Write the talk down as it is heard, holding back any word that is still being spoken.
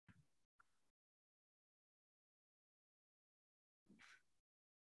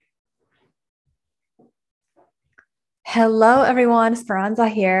Hello, everyone. Speranza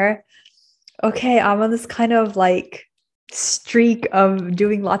here. Okay, I'm on this kind of like streak of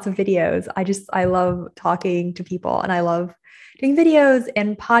doing lots of videos. I love talking to people and I love doing videos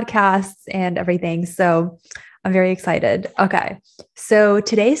and podcasts and everything. So I'm very excited. Okay, so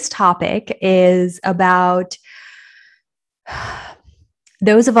today's topic is about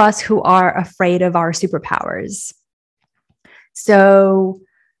those of us who are afraid of our superpowers. So,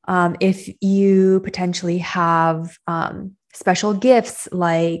 if you potentially have special gifts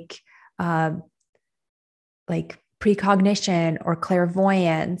uh, like precognition or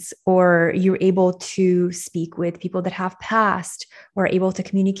clairvoyance, or you're able to speak with people that have passed, or able to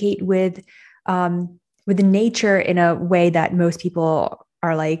communicate with nature in a way that most people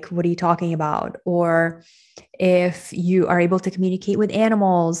are like, "What are you talking about?" Or if you are able to communicate with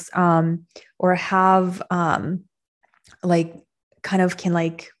animals, or have like kind of can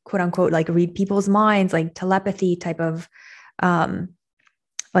like quote unquote like read people's minds, like telepathy type of um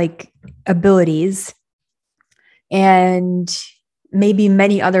like abilities, and maybe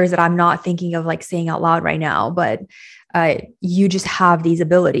many others that I'm not thinking of like saying out loud right now, but you just have these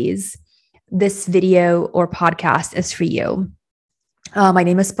abilities. This video or podcast is for you. My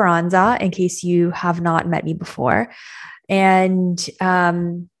name is Speranza, in case you have not met me before. And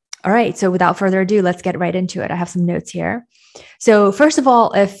all right, so without further ado, let's get right into it. I have some notes here. So, first of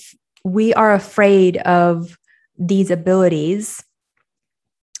all, if we are afraid of these abilities,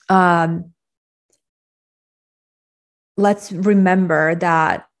 um, let's remember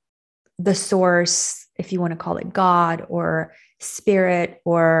that the source, if you want to call it God or spirit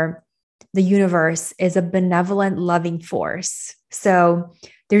or the universe, is a benevolent, loving force. So,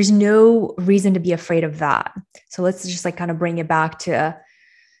 there's no reason to be afraid of that. So, let's just like kind of bring it back to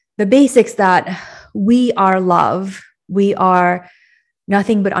the basics that we are love. We are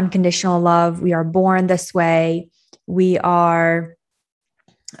nothing but unconditional love. We are born this way. We are,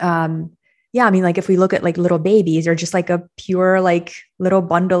 yeah, I mean, like if we look at like little babies, they're just like a pure, like little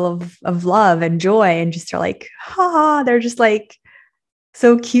bundle of love and joy, and just are like, ha, they're just like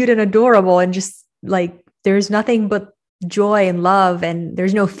so cute and adorable. And just like, there's nothing but joy and love, and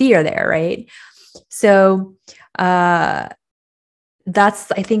there's no fear there. Right. So,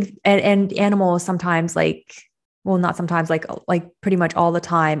 that's, I think, and animals sometimes like, well, not sometimes, like pretty much all the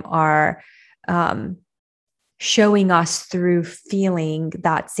time are um, showing us through feeling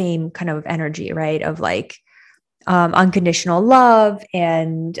that same kind of energy, right? Of like unconditional love.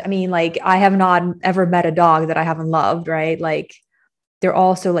 And I mean, like, I have not ever met a dog that I haven't loved, right? Like, they're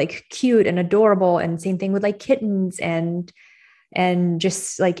also like cute and adorable. And same thing with like kittens and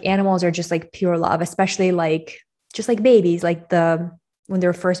just like animals are just like pure love, especially like just like babies, like when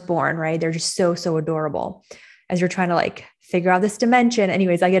they're first born, right? They're just so adorable as you're trying to like figure out this dimension.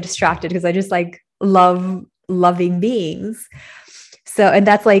 Anyways, I get distracted because I just like love loving beings. So, and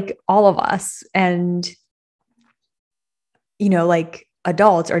that's like all of us. And, like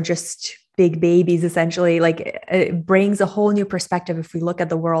adults are just big babies, essentially. Like it brings a whole new perspective if we look at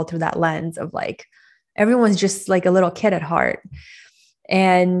the world through that lens of like, everyone's just like a little kid at heart.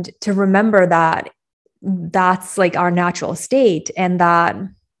 And to remember that that's like our natural state, and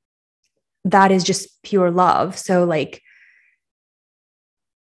that is just pure love. So like,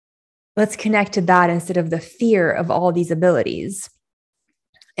 let's connect to that instead of the fear of all these abilities.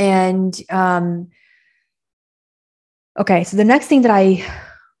 And okay, so the next thing that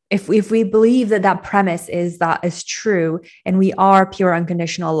if we believe that premise is true, and we are pure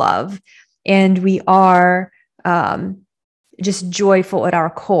unconditional love, and we are just joyful at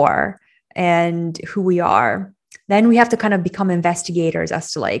our core and who we are, then we have to kind of become investigators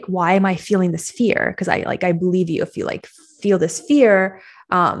as to like, why am I feeling this fear? Because I believe you, if you like feel this fear,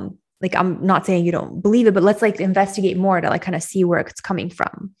 like, I'm not saying you don't believe it, but let's like investigate more to like kind of see where it's coming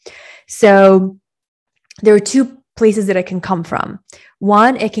from. So there are two places that it can come from.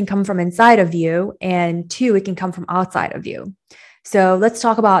 One, it can come from inside of you, and two, it can come from outside of you. So let's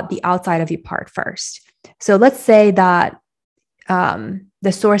talk about the outside of you part first. So let's say that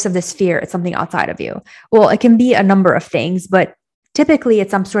the source of this fear is something outside of you. Well, it can be a number of things, but typically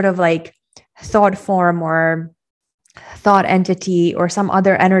it's some sort of like thought form or thought entity or some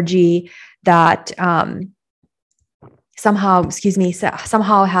other energy that somehow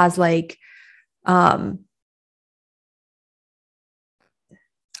has like I'm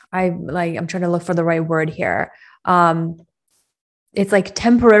trying to look for the right word here. It's like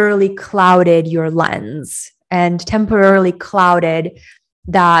temporarily clouded your lens and temporarily clouded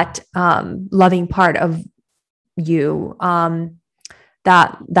that loving part of you,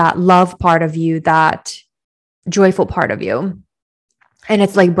 that love part of you, that joyful part of you. And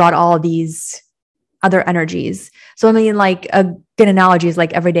it's like brought all these other energies. So, I mean, like a good analogy is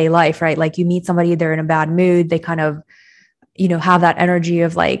like everyday life, right? Like you meet somebody, they're in a bad mood. They kind of, have that energy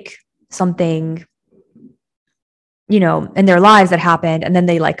of like something, in their lives that happened. And then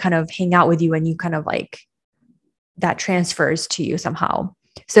they like kind of hang out with you and you kind of like that transfers to you somehow.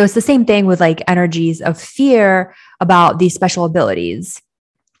 So it's the same thing with like energies of fear about these special abilities.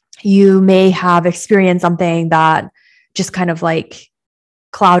 You may have experienced something that just kind of like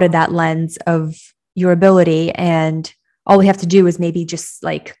clouded that lens of your ability. And all we have to do is maybe just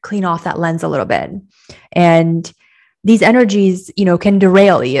like clean off that lens a little bit. And these energies, can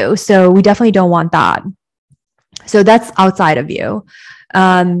derail you. So we definitely don't want that. So that's outside of you.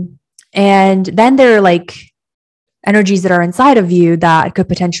 And then there are like energies that are inside of you that could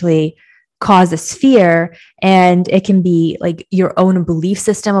potentially cause this fear. And it can be like your own belief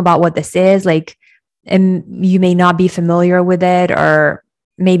system about what this is. Like, and you may not be familiar with it, or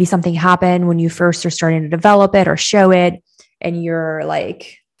maybe something happened when you first are starting to develop it or show it. And you're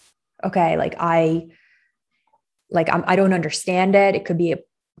like, okay, I don't understand it. It could be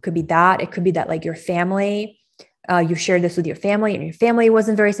that. It could be that like your family, you shared this with your family and your family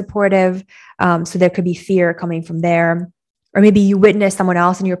wasn't very supportive. So there could be fear coming from there. Or maybe you witnessed someone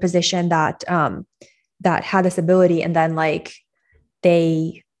else in your position that had this ability, and then like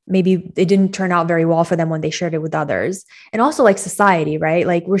maybe it didn't turn out very well for them when they shared it with others. And also like society, right?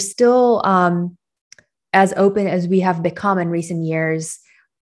 Like we're still as open as we have become in recent years.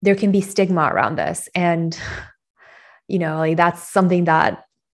 There can be stigma around this. And, like that's something that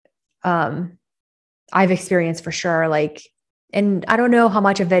I've experienced for sure. Like, and I don't know how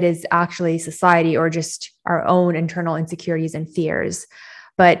much of it is actually society or just our own internal insecurities and fears,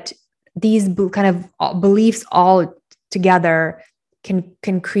 but these kind of beliefs all together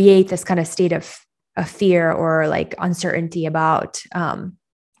can create this kind of state of fear or like uncertainty about,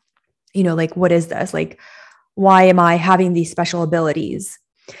 like, what is this? Like, why am I having these special abilities?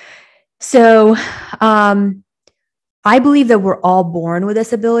 So, I believe that we're all born with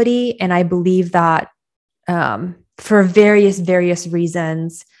this ability. And I believe that for various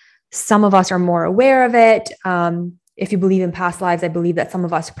reasons, some of us are more aware of it. If you believe in past lives, I believe that some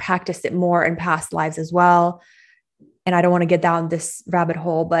of us practiced it more in past lives as well. And I don't want to get down this rabbit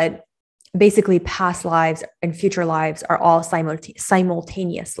hole, but basically past lives and future lives are all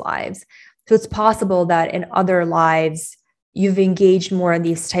simultaneous lives. So it's possible that in other lives, you've engaged more in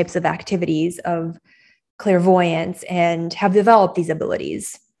these types of activities of clairvoyance and have developed these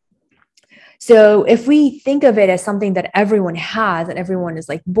abilities. So if we think of it as something that everyone has and everyone is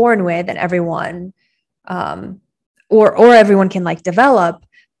like born with, and everyone, or everyone can like develop,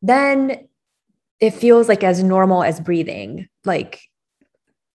 then it feels like as normal as breathing. Like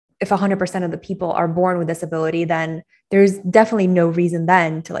if 100% of the people are born with this ability, then there's definitely no reason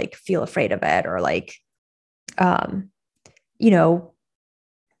then to like feel afraid of it, or like,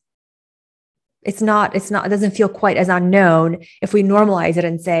 it doesn't feel quite as unknown if we normalize it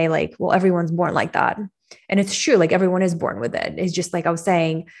and say like, well, everyone's born like that. And it's true. Like everyone is born with it. It's just like I was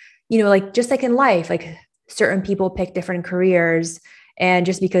saying, like just like in life, like certain people pick different careers, and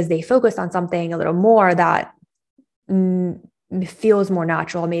just because they focus on something a little more that feels more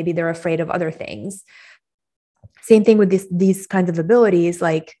natural, maybe they're afraid of other things. Same thing with these kinds of abilities,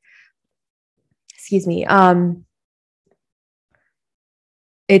 like, excuse me,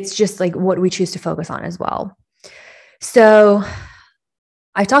 it's just like what we choose to focus on as well. So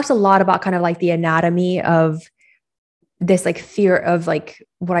I talked a lot about kind of like the anatomy of this like fear of like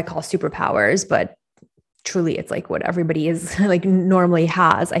what I call superpowers, but truly it's like what everybody is like normally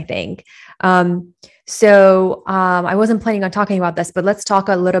has, I think. So I wasn't planning on talking about this, but let's talk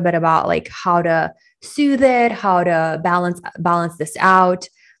a little bit about like how to soothe it, how to balance this out.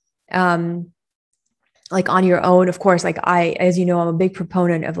 Like on your own, of course, like as you know, I'm a big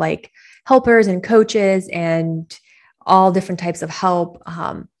proponent of like helpers and coaches and all different types of help.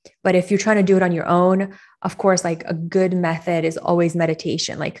 But if you're trying to do it on your own, of course, like a good method is always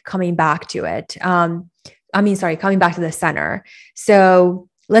meditation, like coming back to it. Coming back to the center. So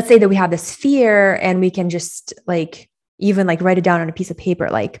let's say that we have this fear and we can just like, even like write it down on a piece of paper,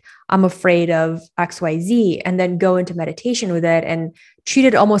 like I'm afraid of XYZ, and then go into meditation with it and treat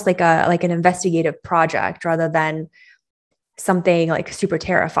it almost like an investigative project rather than something like super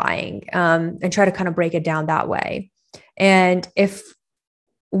terrifying, and try to kind of break it down that way. And if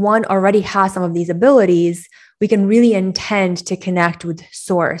one already has some of these abilities, we can really intend to connect with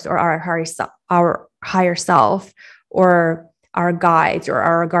source or our higher self, or our guides or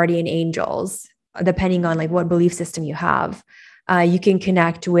our guardian angels, depending on like what belief system you have. You can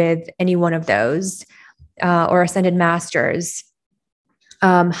connect with any one of those, or ascended masters.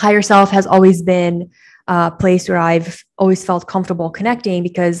 Higher self has always been a place where I've always felt comfortable connecting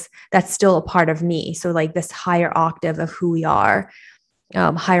because that's still a part of me. So like this higher octave of who we are,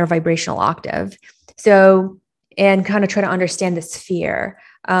 higher vibrational octave. So, and kind of try to understand this fear.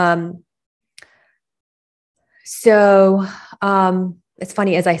 So it's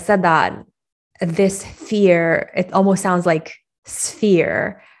funny, as I said that, this fear, it almost sounds like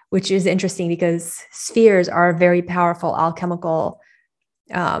sphere, which is interesting because spheres are a very powerful alchemical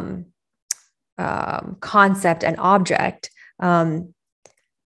um, concept and object. And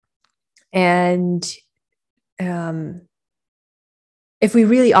if we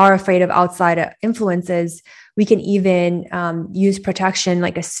really are afraid of outside influences, we can even use protection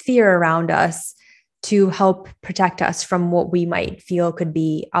like a sphere around us to help protect us from what we might feel could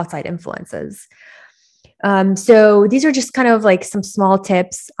be outside influences. So these are just kind of like some small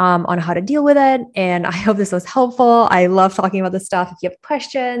tips on how to deal with it. And I hope this was helpful. I love talking about this stuff. If you have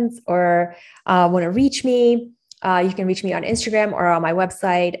questions or want to reach me, you can reach me on Instagram or on my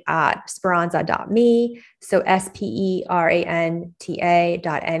website at speranza.me. So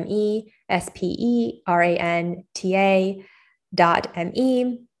SPERANTA.me,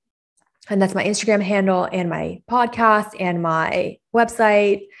 SPERANTA.me. And that's my Instagram handle and my podcast and my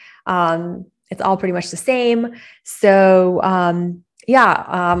website. It's all pretty much the same. So,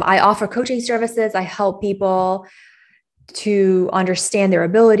 I offer coaching services. I help people to understand their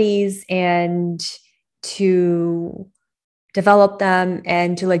abilities and to develop them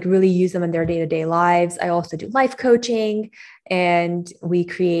and to like really use them in their day-to-day lives. I also do life coaching, and we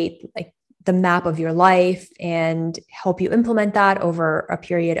create like the map of your life and help you implement that over a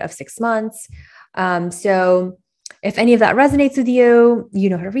period of 6 months. So if any of that resonates with you, you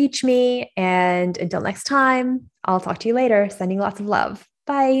know how to reach me. And until next time, I'll talk to you later. Sending lots of love.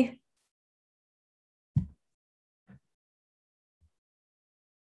 Bye.